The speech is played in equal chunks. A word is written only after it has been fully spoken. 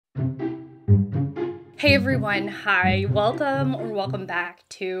Hey everyone, hi, welcome or welcome back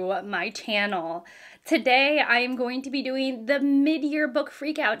to my channel. Today I am going to be doing the mid-year book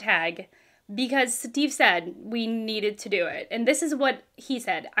freakout tag because Steve said we needed to do it. And this is what he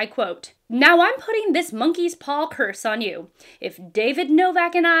said, I quote, "Now I'm putting this monkey's paw curse on you. If David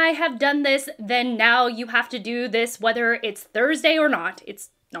Novak and I have done this, then now you have to do this whether it's Thursday or not." It's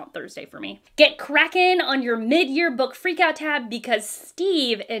not Thursday for me. Get cracking on your mid-year book freakout tab because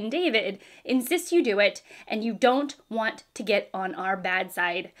Steve and David insist you do it and you don't want to get on our bad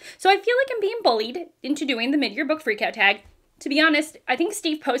side. So I feel like I'm being bullied into doing the mid-year book freakout tag. To be honest, I think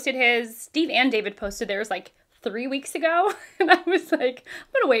Steve and David posted theirs like 3 weeks ago. And I was like,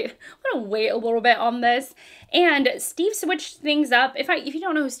 I'm gonna wait a little bit on this. And Steve switched things up. If you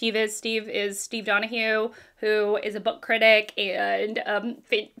don't know who Steve is Steve Donahue, who is a book critic and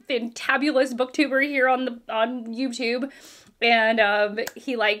fantabulous booktuber here on YouTube. And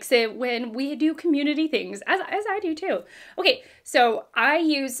he likes it when we do community things, as I do too. Okay, so I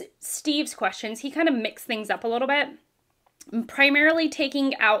use Steve's questions. He kind of mixed things up a little bit. I'm primarily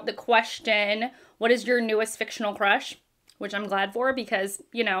taking out the question, what is your newest fictional crush? Which I'm glad for because,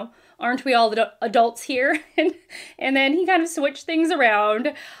 you know, aren't we all adults here? And then he kind of switched things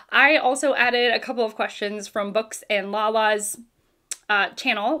around. I also added a couple of questions from Books and Lala's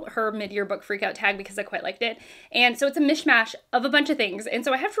channel, her mid-year book freakout tag, because I quite liked it. And so it's a mishmash of a bunch of things. And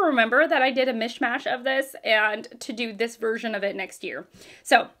so I have to remember that I did a mishmash of this and to do this version of it next year.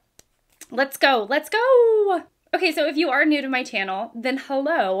 So let's go. Let's go. Okay, so if you are new to my channel, then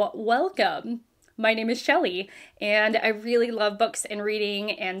hello, welcome. My name is Shelly, and I really love books and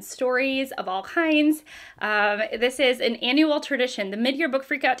reading and stories of all kinds. This is an annual tradition. The mid-year book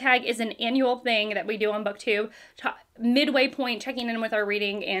freakout tag is an annual thing that we do on BookTube. Midway point, checking in with our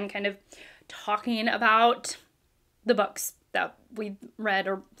reading and kind of talking about the books that we've read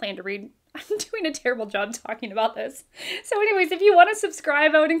or plan to read. I'm doing a terrible job talking about this. So anyways, if you want to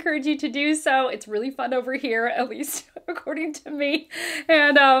subscribe, I would encourage you to do so. It's really fun over here, at least according to me.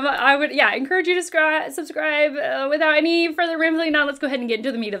 And I would, encourage you to subscribe. Without any further rambling on, let's go ahead and get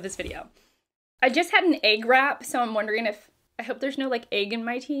into the meat of this video. I just had an egg wrap, so I'm wondering I hope there's no like egg in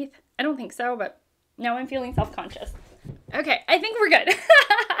my teeth. I don't think so, but now I'm feeling self-conscious. Okay, I think we're good.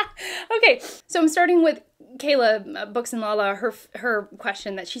 Okay, so I'm starting with Kayla, Books and Lala, her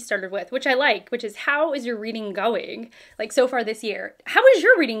question that she started with, which I like, which is, how is your reading going? Like so far this year. How is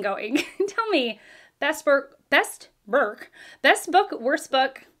your reading going? Tell me. Best book, worst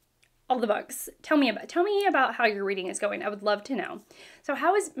book, all the books. Tell me about how your reading is going. I would love to know. So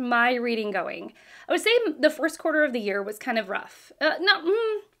how is my reading going? I would say the first quarter of the year was kind of rough.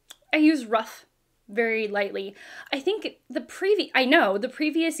 I use rough very lightly. I think the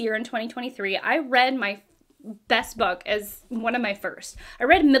previous year in 2023, I read my best book as one of my first. I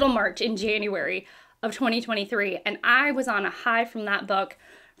read Middlemarch in January of 2023, and I was on a high from that book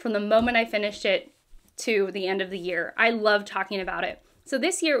from the moment I finished it to the end of the year. I love talking about it. So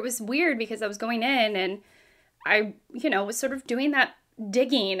this year it was weird because I was going in and I, was sort of doing that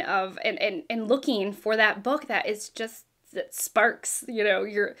digging of and looking for that book that sparks,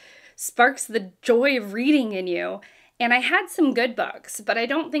 sparks the joy of reading in you. And I had some good books, but I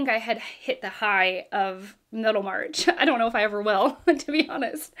don't think I had hit the high of Middlemarch. I don't know if I ever will, to be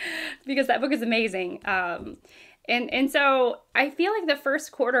honest, because that book is amazing. And so I feel like the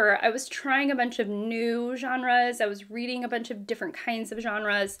first quarter, I was trying a bunch of new genres. I was reading a bunch of different kinds of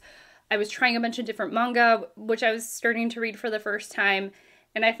genres. I was trying a bunch of different manga, which I was starting to read for the first time.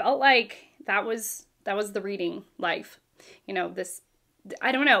 And I felt like that was the reading life.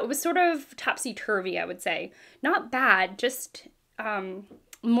 I don't know, it was sort of topsy-turvy, I would say. Not bad, just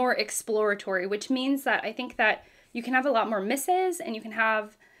more exploratory, which means that I think that you can have a lot more misses and you can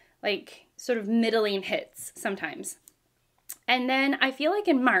have like sort of middling hits sometimes. And then I feel like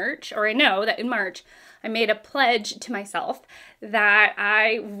I know that in March, I made a pledge to myself that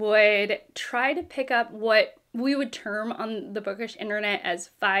I would try to pick up what we would term on the bookish internet as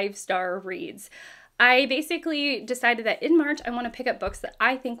 5-star reads. I basically decided that in March, I want to pick up books that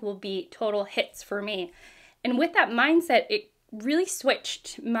I think will be total hits for me. And with that mindset, it really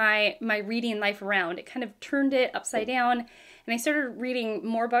switched my reading life around. It kind of turned it upside down. And I started reading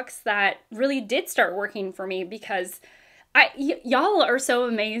more books that really did start working for me because y'all are so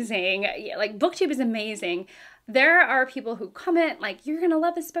amazing. Like, BookTube is amazing. There are people who comment like, you're going to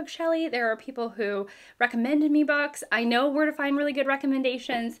love this book, Shelly. There are people who recommended me books. I know where to find really good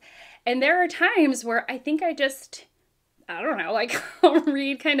recommendations. And there are times where I think I don't know, like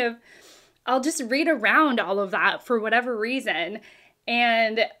I'll just read around all of that for whatever reason.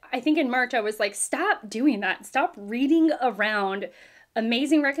 And I think in March I was like, stop doing that. Stop reading around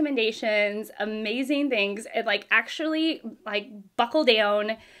amazing recommendations, amazing things, and like actually like buckle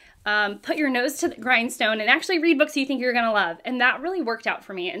down, put your nose to the grindstone and actually read books you think you're gonna love. And that really worked out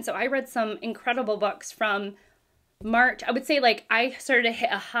for me. And so I read some incredible books from March. I would say like I started to hit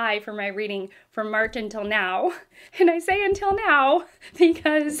a high for my reading from March until now. And I say until now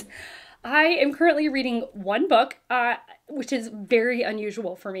because I am currently reading one book, which is very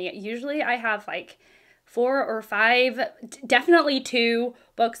unusual for me. Usually I have like 4 or 5, definitely 2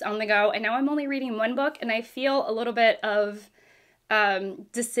 books on the go. And now I'm only reading one book and I feel a little bit of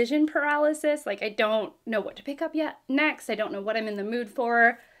decision paralysis. Like I don't know what to pick up yet next. I don't know what I'm in the mood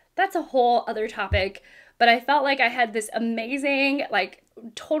for. That's a whole other topic. But I felt like I had this amazing, like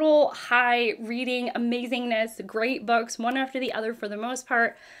total high reading amazingness, great books, one after the other for the most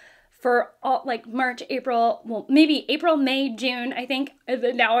part, for all like March, April, well, maybe April, May, June, I think. And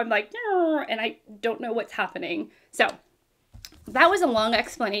then now I'm like, no, and I don't know what's happening. So that was a long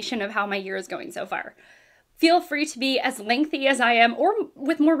explanation of how my year is going so far. Feel free to be as lengthy as I am or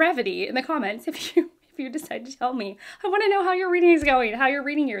with more brevity in the comments if you decide to tell me. I want to know how your reading is going, how your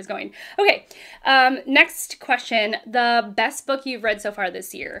reading year is going. Okay, next question. The best book you've read so far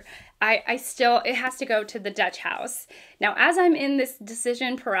this year. It has to go to The Dutch House. Now, as I'm in this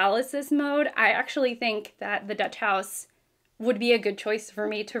decision paralysis mode, I actually think that The Dutch House would be a good choice for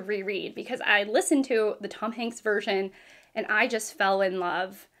me to reread because I listened to the Tom Hanks version and I just fell in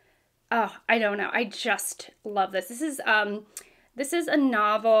love. Oh, I don't know. I just love this. This is a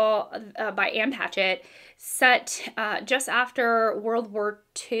novel by Ann Patchett set just after World War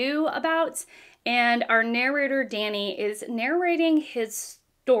II about, and our narrator Danny is narrating his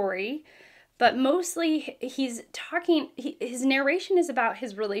story, but mostly his narration is about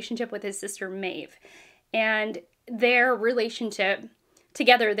his relationship with his sister Maeve and their relationship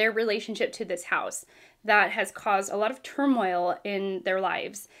to this house that has caused a lot of turmoil in their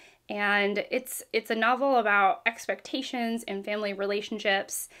lives. And it's a novel about expectations and family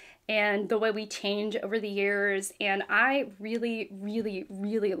relationships and the way we change over the years. And I really, really,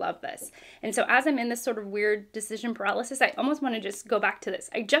 really love this. And so as I'm in this sort of weird decision paralysis, I almost want to just go back to this.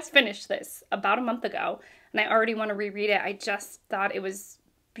 I just finished this about a month ago and I already want to reread it. I just thought it was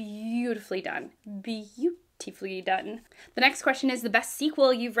beautifully done. Beautifully done. The next question is the best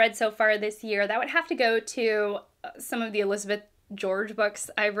sequel you've read so far this year. That would have to go to some of the Elizabeth George books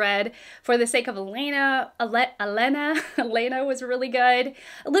I read. For the Sake of Elena was really good.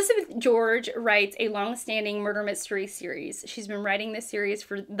 Elizabeth George writes a long-standing murder mystery series. She's been writing this series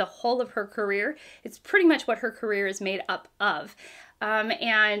for the whole of her career. It's pretty much what her career is made up of.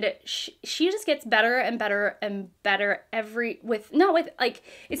 And she just gets better and better and better it's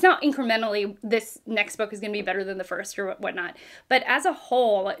not incrementally, this next book is going to be better than the first or whatnot. But as a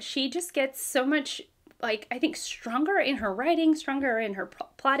whole, she just gets so much, like, I think stronger in her writing, stronger in her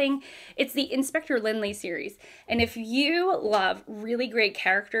plotting. It's the Inspector Lynley series. And if you love really great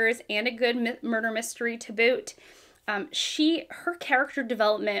characters and a good murder mystery to boot, her character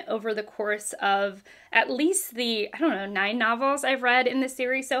development over the course of at least the, 9 novels I've read in the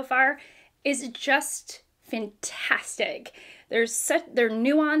series so far is just fantastic. They're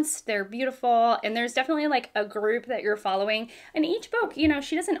nuanced, they're beautiful, and there's definitely like a group that you're following. And each book,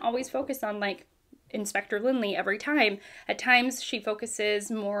 she doesn't always focus on like Inspector Lynley every time. At times she focuses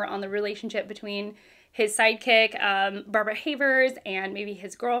more on the relationship between his sidekick, Barbara Havers, and maybe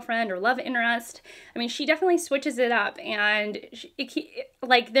his girlfriend or love interest. I mean, she definitely switches it up, and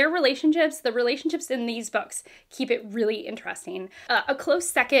the relationships in these books keep it really interesting. A close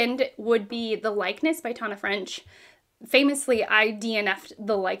second would be The Likeness by Tana French. Famously, I DNF'd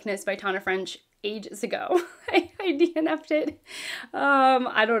The Likeness by Tana French ages ago. I DNF'd it,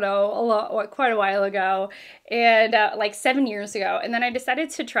 I don't know, quite a while ago, and like 7 years ago. And then I decided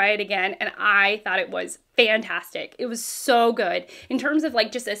to try it again, and I thought it was fantastic. It was so good. In terms of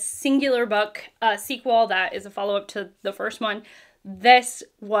like just a singular book sequel that is a follow-up to the first one, this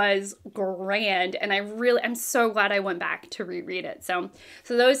was grand, and I'm so glad I went back to reread it. So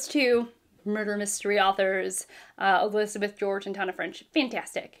those two murder mystery authors, Elizabeth George and Tana French,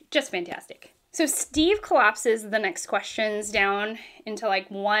 fantastic, just fantastic. So Steve collapses the next questions down into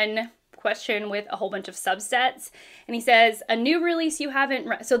like one question with a whole bunch of subsets. And he says, a new release you haven't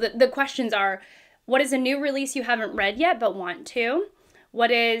read. So the questions are, what is a new release you haven't read yet but want to?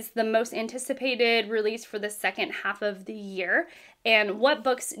 What is the most anticipated release for the second half of the year? And what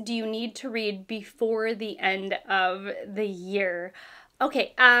books do you need to read before the end of the year?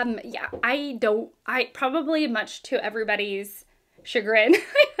 Okay, yeah, I probably, much to everybody's chagrin,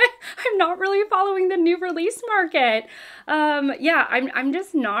 I'm not really following the new release market. Yeah, I'm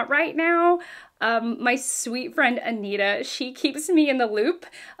just not right now. My sweet friend Anita, she keeps me in the loop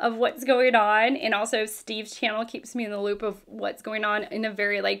of what's going on, and also Steve's channel keeps me in the loop of what's going on in a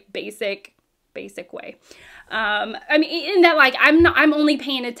very like basic way. I mean, in that like I'm only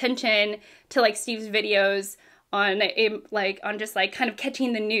paying attention to like Steve's videos on just like kind of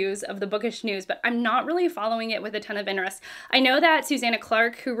catching the news of the bookish news, but I'm not really following it with a ton of interest. I know that Susanna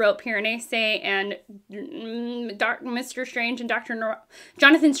Clark, who wrote Piranesi and Mr. Strange and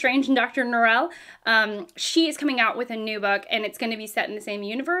Jonathan Strange and Dr. Norrell, she is coming out with a new book, and it's going to be set in the same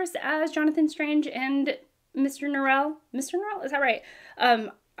universe as Jonathan Strange and Mr. Norrell. Mr. Norrell, is that right?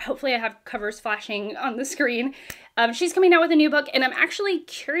 Hopefully I have covers flashing on the screen. She's coming out with a new book, and I'm actually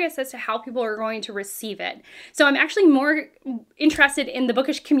curious as to how people are going to receive it. So I'm actually more interested in the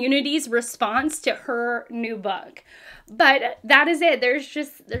bookish community's response to her new book. But that is it.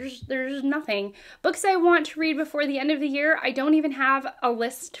 There's nothing. Books I want to read before the end of the year, I don't even have a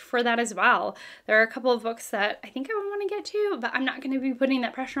list for that as well. There are a couple of books that I think I would want to get to, but I'm not going to be putting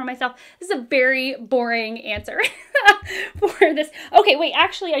that pressure on myself. This is a very boring answer for this. Okay, wait,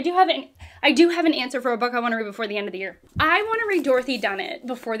 actually, I do have an answer for a book I want to read before the end of the year. I want to read Dorothy Dunnett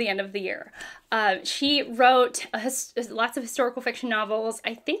before the end of the year. She wrote lots of historical fiction novels,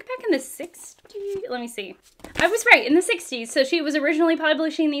 I think back in the 60s. Let me see. I was right, in the 60s. So she was originally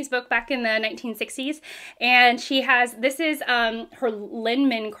publishing these books back in the 1960s. And this is her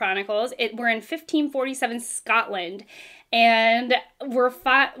Lindman Chronicles. We're in 1547 Scotland. And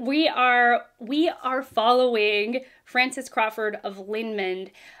we are following Francis Crawford of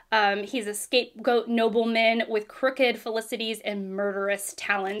Lindman. He's a scapegoat nobleman with crooked felicities and murderous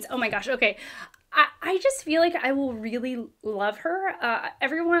talons. Oh my gosh, okay. I just feel like I will really love her.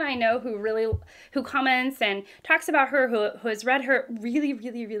 Everyone I know who comments and talks about her, who has read her, really,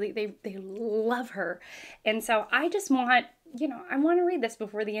 they love her. And so I just want, I want to read this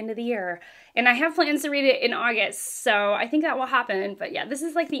before the end of the year. And I have plans to read it in August, so I think that will happen. But yeah, this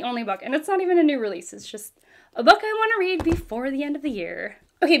is like the only book, and it's not even a new release. It's just a book I want to read before the end of the year.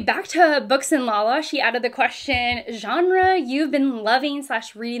 Okay, back to Books and Lala. She added the question, genre you've been loving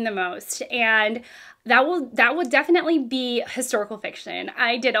 / reading the most. And that would definitely be historical fiction.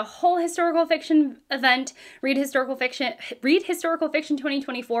 I did a whole historical fiction event, Read Historical Fiction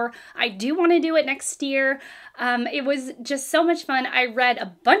 2024. I do want to do it next year. It was just so much fun. I read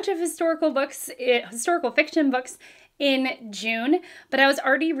a bunch of historical fiction books in June, but I was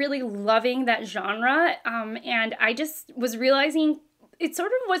already really loving that genre. And I just was realizing it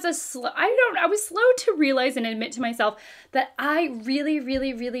sort of was I was slow to realize and admit to myself that I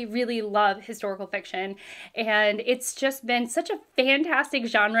really love historical fiction. And it's just been such a fantastic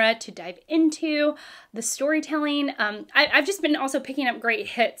genre to dive into. The storytelling, I've just been also picking up great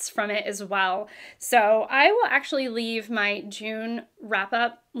hits from it as well. So I will actually leave my June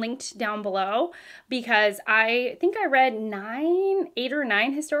wrap-up linked down below, because I think I read 8 or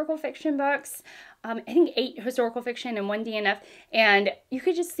 9 historical fiction books. I think 8 historical fiction and 1 DNF, and you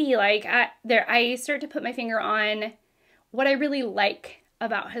could just see like I start to put my finger on what I really like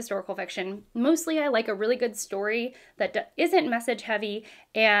about historical fiction. Mostly I like a really good story that isn't message heavy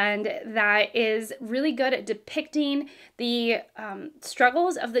and that is really good at depicting the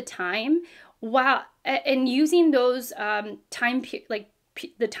struggles of the time and using those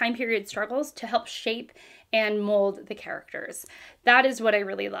the time period struggles to help shape and mold the characters. That is what I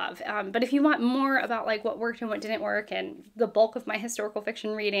really love. But if you want more about like what worked and what didn't work and the bulk of my historical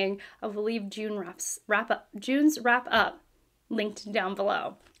fiction reading, I will leave June's wrap up linked down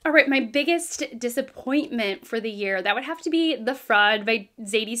below. All right, my biggest disappointment for the year, that would have to be The Fraud by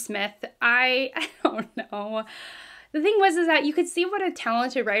Zadie Smith. I don't know. The thing was that you could see what a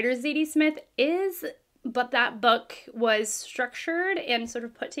talented writer Zadie Smith is, but that book was structured and sort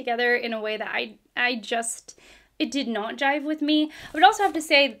of put together in a way that it did not jive with me. I would also have to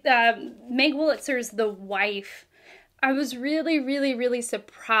say Meg Wolitzer's The Wife. I was really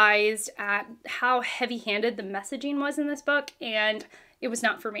surprised at how heavy-handed the messaging was in this book, and it was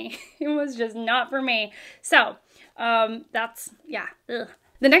not for me. It was just not for me. So, yeah. Ugh.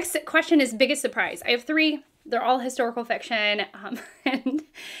 The next question is biggest surprise. I have 3. They're all historical fiction, and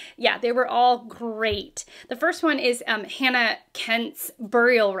yeah, they were all great. The first one is Hannah Kent's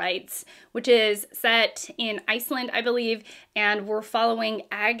Burial Rites, which is set in Iceland, I believe, and we're following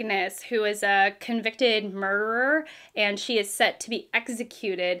Agnes, who is a convicted murderer, and she is set to be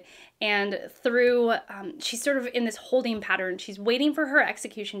executed. And she's sort of in this holding pattern. She's waiting for her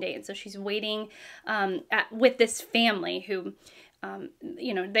execution date, and so she's waiting with this family who...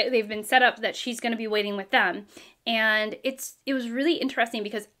 they've been set up that she's going to be waiting with them. And it was really interesting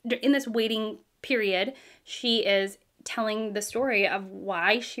because in this waiting period, she is telling the story of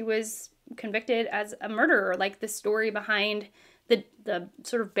why she was convicted as a murderer, like the story behind the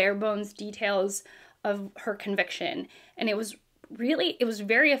sort of bare bones details of her conviction. And it was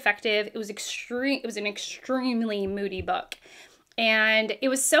very effective. It was an extremely moody book. And it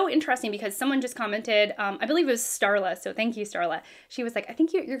was so interesting because someone just commented, I believe it was Starla, so thank you, Starla. She was like, I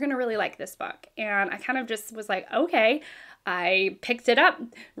think you're going to really like this book. And I kind of just was like, okay. I picked it up,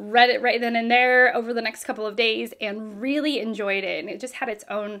 read it right then and there over the next couple of days, and really enjoyed it. And it just had its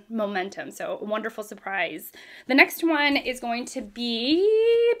own momentum. So a wonderful surprise. The next one is going to be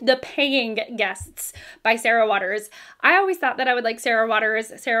The Paying Guests by Sarah Waters. I always thought that I would like Sarah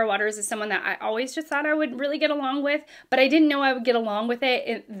Waters. Sarah Waters is someone that I always just thought I would really get along with, but I didn't know I would get along with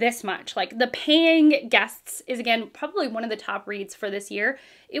it this much. Like, The Paying Guests is, again, probably one of the top reads for this year.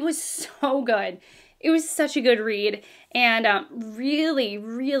 It was so good. It was such a good read, and really,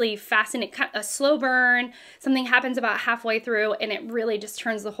 really fascinating. A slow burn. Something happens about halfway through, and it really just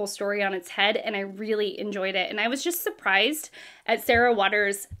turns the whole story on its head, and I really enjoyed it. And I was just surprised at Sarah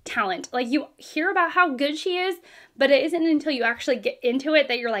Waters' talent. Like, you hear about how good she is, but it isn't until you actually get into it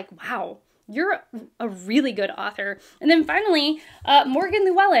that you're like, wow, you're a really good author. And then finally, Morgan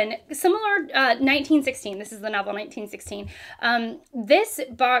Llewellyn, similar, 1916. This is the novel 1916. This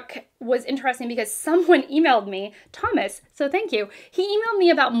book was interesting because someone emailed me, Thomas, so thank you. He emailed me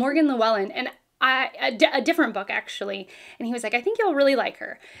about Morgan Llewellyn, and a different book actually, and he was like, I think you'll really like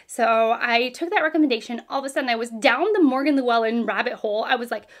her. So I took that recommendation. All of a sudden I was down the Morgan Llewellyn rabbit hole. I was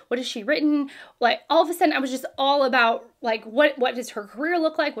like, what has she written? Like, all of a sudden I was just all about, like, what does her career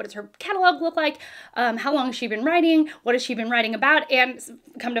look like? What does her catalog look like? How long has she been writing? What has she been writing about? And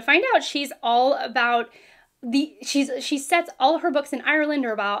come to find out, she's all about she sets all her books in Ireland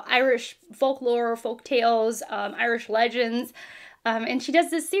are about Irish folklore, folk tales, Irish legends. And she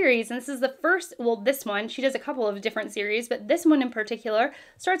does this series, and this is the first, well, this one, she does a couple of different series, but this one in particular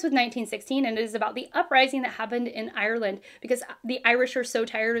starts with 1916, and it is about the uprising that happened in Ireland, because the Irish are so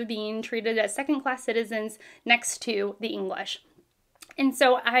tired of being treated as second-class citizens next to the English. And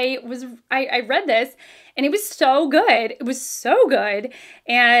so I read this, and it was so good. It was so good.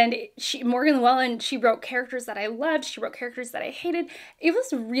 And Morgan Llewellyn, she wrote characters that I loved. She wrote characters that I hated. It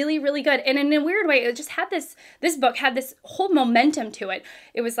was really, really good. And in a weird way, it just had this book had this whole momentum to it.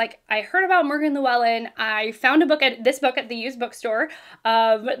 It was like, I heard about Morgan Llewellyn. I found this book at the used bookstore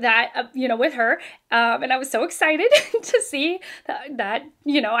with her. And I was so excited to see that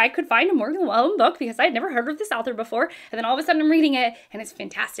I could find a Morgan Llewellyn book because I had never heard of this author before. And then all of a sudden I'm reading it, and it's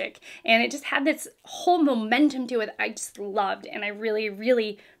fantastic. And it just had this whole momentum to it that I just loved, and I really,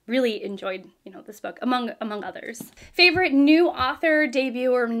 really, really enjoyed, this book, among others. Favorite new author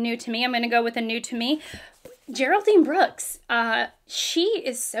debut or new to me? I'm going to go with a new to me. Geraldine Brooks. She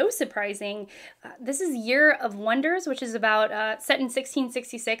is so surprising. This is Year of Wonders, which is about set in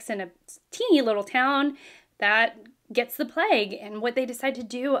 1666 in a teeny little town that gets the plague and what they decide to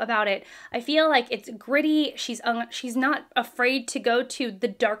do about it. I feel like it's gritty. She's not afraid to go to the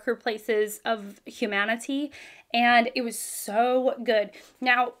darker places of humanity, and it was so good.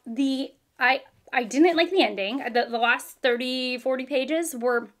 Now, I didn't like the ending. The last 30, 40 pages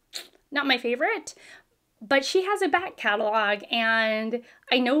were not my favorite, but she has a back catalog, and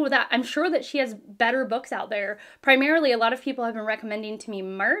I'm sure that she has better books out there. Primarily, a lot of people have been recommending to me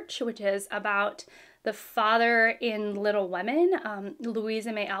March, which is about the father in Little Women,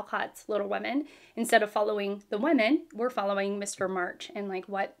 Louisa May Alcott's Little Women. Instead of following the women, we're following Mr. March and like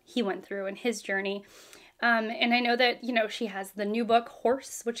what he went through in his journey. And I know that, she has the new book,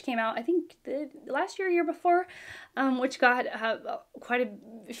 Horse, which came out, I think, last year before, which got quite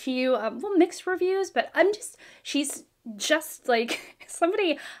a few, mixed reviews, but she's just like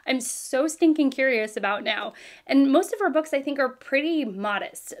somebody I'm so stinking curious about now. And most of her books, I think, are pretty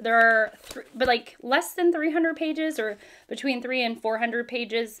modest. There are, but like less than 300 pages or between 300 and 400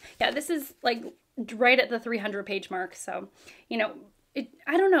 pages. Yeah, this is like right at the 300 page mark. So,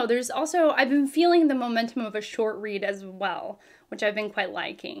 I don't know. There's also, I've been feeling the momentum of a short read as well, which I've been quite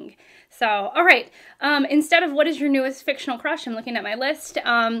liking. So, all right. Instead of what is your newest fictional crush, I'm looking at my list.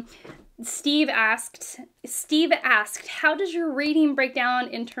 Steve asked, how does your reading break down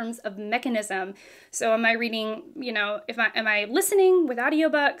in terms of mechanism? So am I reading, am I listening with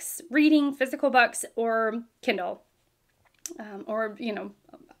audiobooks, reading physical books, or Kindle? Or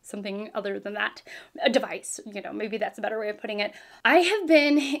something other than that, a device, maybe that's a better way of putting it. I have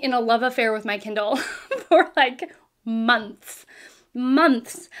been in a love affair with my Kindle for like months.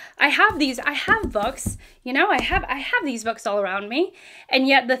 months. I have books, you know, I have these books all around me, and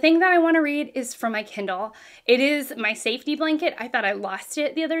yet the thing that I want to read is from my Kindle. It is my safety blanket. I thought I lost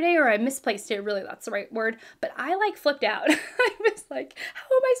it the other day, or I misplaced it, really, that's the right word, but I like flipped out. I was like,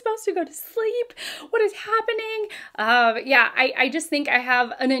 how am I supposed to go to sleep? What is happening? Yeah, I just think I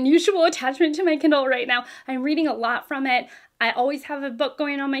have an unusual attachment to my Kindle right now. I'm reading a lot from it. I always have a book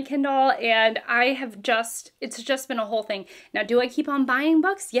going on my Kindle, and it's just been a whole thing. Now, do I keep on buying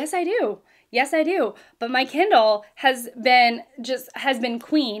books? Yes, I do. Yes, I do. But my Kindle has been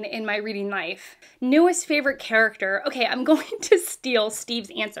queen in my reading life. Newest favorite character. Okay, I'm going to steal Steve's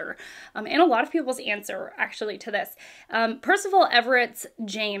answer, and a lot of people's answer actually to this. Percival Everett's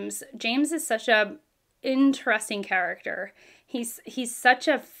James. James is such a interesting character. He's such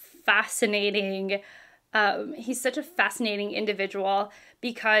a fascinating individual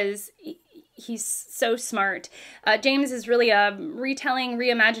because he's so smart. James is really a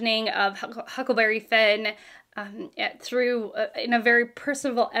reimagining of Huckleberry Finn in a very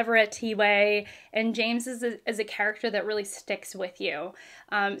Percival Everett-y way, and James is a character that really sticks with you.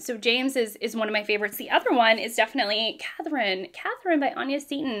 So James is one of my favorites. The other one is definitely Catherine. Catherine by Anya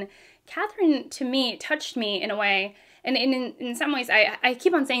Seton. Catherine, to me, touched me in a way. And in some ways, I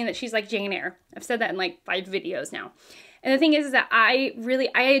keep on saying that she's like Jane Eyre. I've said that in like 5 videos now. And the thing is that I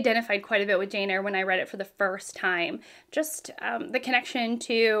identified quite a bit with Jane Eyre when I read it for the first time. Just the connection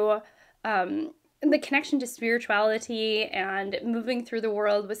to spirituality and moving through the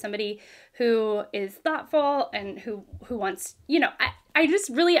world with somebody who is thoughtful and who wants, you know, I just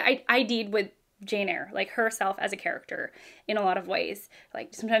really ID'd with Jane Eyre, like herself as a character in a lot of ways,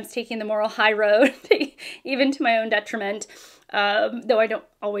 like sometimes taking the moral high road, even to my own detriment, though I don't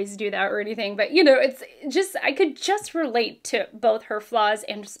always do that or anything, but you know, it's just, I could just relate to both her flaws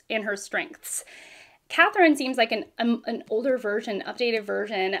and her strengths. Catherine seems like an older version, updated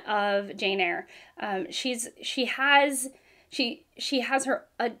version of Jane Eyre. She's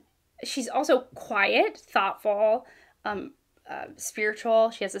also quiet, thoughtful, spiritual.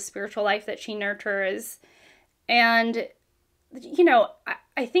 She has a spiritual life that she nurtures, and you know,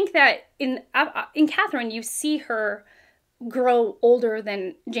 I think that in Catherine you see her grow older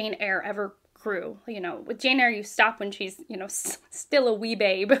than Jane Eyre ever grew. You know, with Jane Eyre you stop when she's, you know, still a wee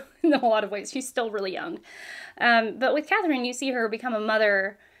babe in a lot of ways. She's still really young, but with Catherine you see her become a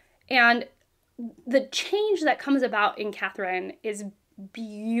mother, and the change that comes about in Catherine is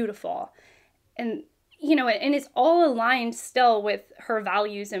beautiful, and you know, and it's all aligned still with her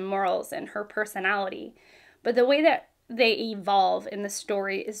values and morals and her personality. But the way that they evolve in the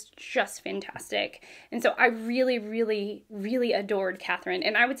story is just fantastic. And so I really, really, really adored Catherine.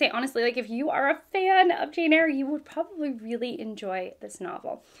 And I would say, honestly, like if you are a fan of Jane Eyre, you would probably really enjoy this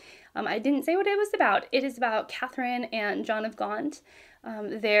novel. I didn't say what it was about. It is about Catherine and John of Gaunt.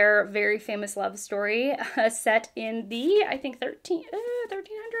 Their very famous love story set in the, I think,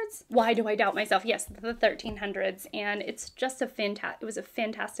 1300s? Why do I doubt myself? Yes, the 1300s. And it's just it was a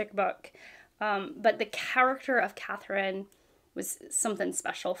fantastic book. But the character of Catherine was something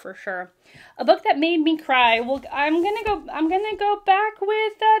special for sure. A book that made me cry. Well, I'm gonna go back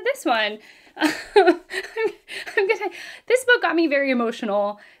with this one. This book got me very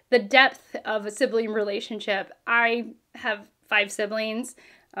emotional. The depth of a sibling relationship. I have 5 siblings.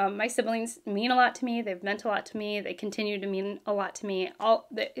 My siblings mean a lot to me. They've meant a lot to me. They continue to mean a lot to me.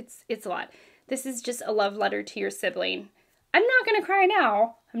 It's a lot. This is just a love letter to your sibling. I'm not going to cry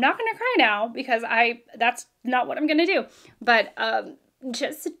now. I'm not going to cry now because that's not what I'm going to do. But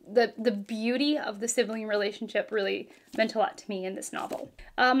just the beauty of the sibling relationship really meant a lot to me in this novel.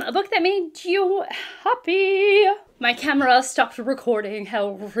 A book that made you happy. My camera stopped recording.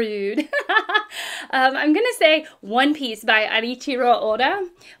 How rude. I'm gonna say One Piece by Eiichiro Oda.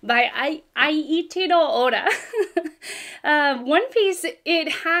 Eiichiro Oda. One Piece,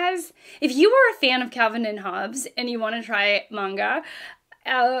 it has, if you are a fan of Calvin and Hobbes and you want to try manga,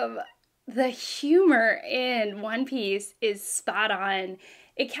 the humor in One Piece is spot on.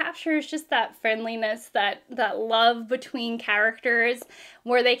 It captures just that friendliness, that love between characters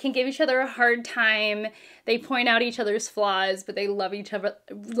where they can give each other a hard time. They point out each other's flaws, but they love each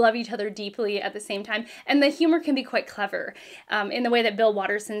other deeply at the same time. And the humor can be quite clever in the way that Bill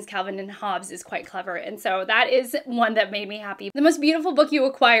Watterson's Calvin and Hobbes is quite clever. And so that is one that made me happy. The Most Beautiful Book You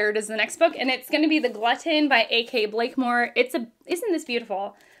Acquired is the next book, and it's going to be The Glutton by A.K. Blakemore. Isn't this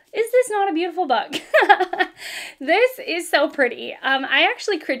beautiful? Is this not a beautiful book? This is so pretty. I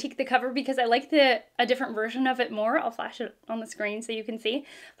actually critiqued the cover because I like a different version of it more. I'll flash it on the screen so you can see.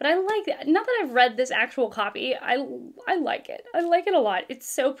 But I like it. Now that I've read this actual copy, I like it. I like it a lot. It's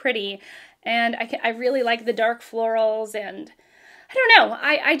so pretty. And I really like the dark florals, and I don't know.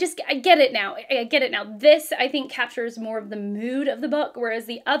 I get it now. I get it now. This, I think, captures more of the mood of the book, whereas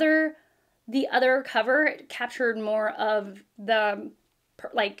the other cover captured more of the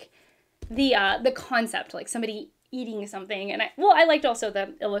the concept, like somebody eating something. And I liked also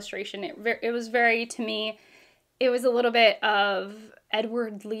the illustration. It was very, to me, it was a little bit of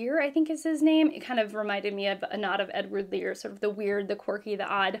Edward Lear, I think is his name. It kind of reminded me of a nod of Edward Lear, sort of the weird, the quirky, the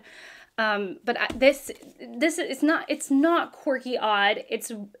odd. But this is not, it's not quirky, odd.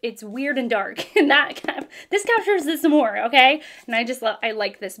 It's weird and dark, and this captures this more, okay? And I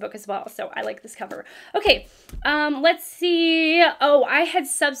like this book as well, so I like this cover. Okay, let's see. Oh, I had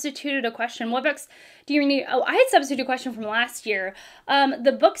substituted a question. What books do you need? Oh, I had substituted a question from last year.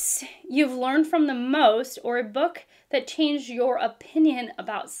 The books you've learned from the most, or a book that changed your opinion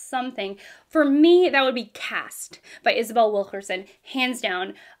about something. For me, that would be Caste by Isabel Wilkerson, hands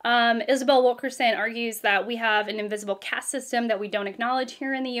down. Isabel Wilkerson argues that we have an invisible caste system that we don't acknowledge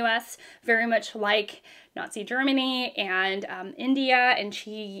here in the US, very much like Nazi Germany and India, and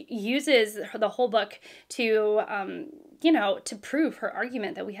she uses the whole book to to prove her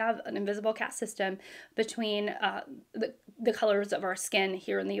argument that we have an invisible caste system between the colors of our skin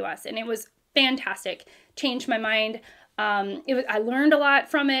here in the US. And it was fantastic. Changed my mind. I learned a lot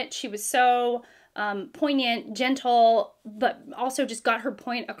from it. She was so poignant, gentle, but also just got her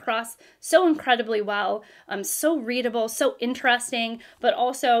point across so incredibly well. So readable, so interesting, but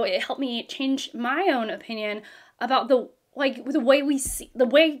also it helped me change my own opinion about the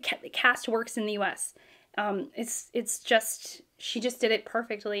way caste works in the US. It's just, she just did it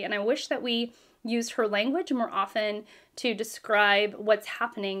perfectly. And I wish that we used her language more often to describe what's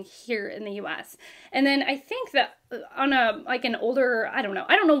happening here in the US. And then I think that on an older, I don't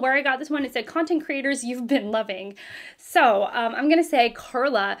know where I got this one. It said content creators you've been loving. So I'm going to say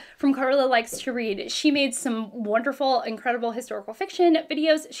Carla from Carla Likes to Read. She made some wonderful, incredible historical fiction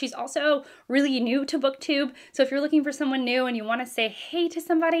videos. She's also really new to BookTube. So if you're looking for someone new and you want to say hey to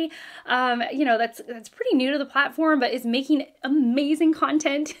somebody, that's pretty new to the platform, but is making amazing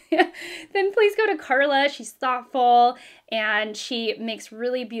content, then please go to Carla. She's thoughtful and she makes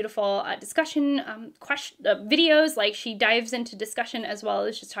really beautiful discussion videos. Like, she dives into discussion as well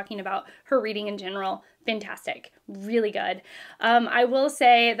as just talking about her reading in general. Fantastic. Really good. I will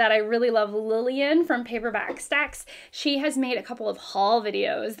say that I really love Lillian from Paperback Stacks. She has made a couple of haul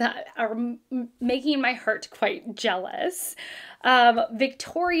videos that are making my heart quite jealous.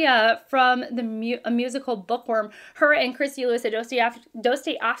 Victoria from A Musical Bookworm, her and Christy Lewis at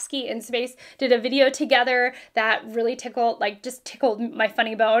Dostoevsky in Space did a video together that really tickled my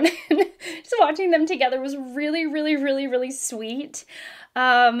funny bone. Just watching them together was really, really, really, really sweet.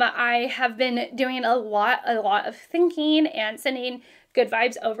 I have been doing a lot of thinking and sending good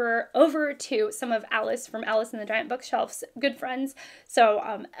vibes over to some of Alice from Alice and the Giant Bookshelf's good friends. So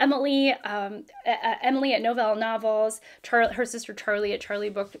Emily at Novell Novels, her sister Charlie at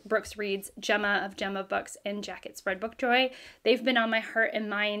Charlie Brooks Reads, Gemma of Gemma Books, and Jack at Spread Book Joy. They've been on my heart and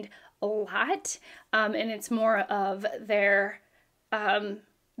mind a lot, and it's more of their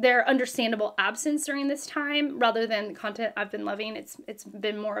understandable absence during this time rather than content I've been loving. It's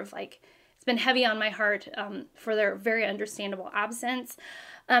been more of it's been heavy on my heart for their very understandable absence.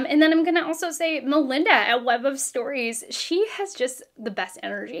 And then I'm going to also say Melinda at Web of Stories. She has just the best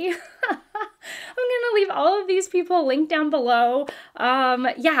energy. I'm going to leave all of these people linked down below.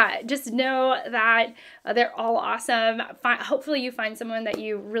 Yeah, just know that they're all awesome. Hopefully you find someone that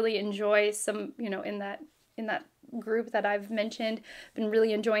you really enjoy, in that group that I've mentioned. Been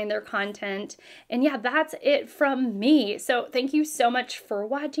really enjoying their content. And yeah, that's it from me. So thank you so much for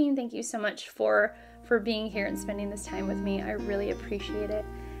watching. Thank you so much for being here and spending this time with me. I really appreciate it.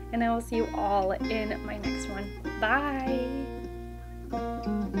 And I will see you all in my next one. Bye.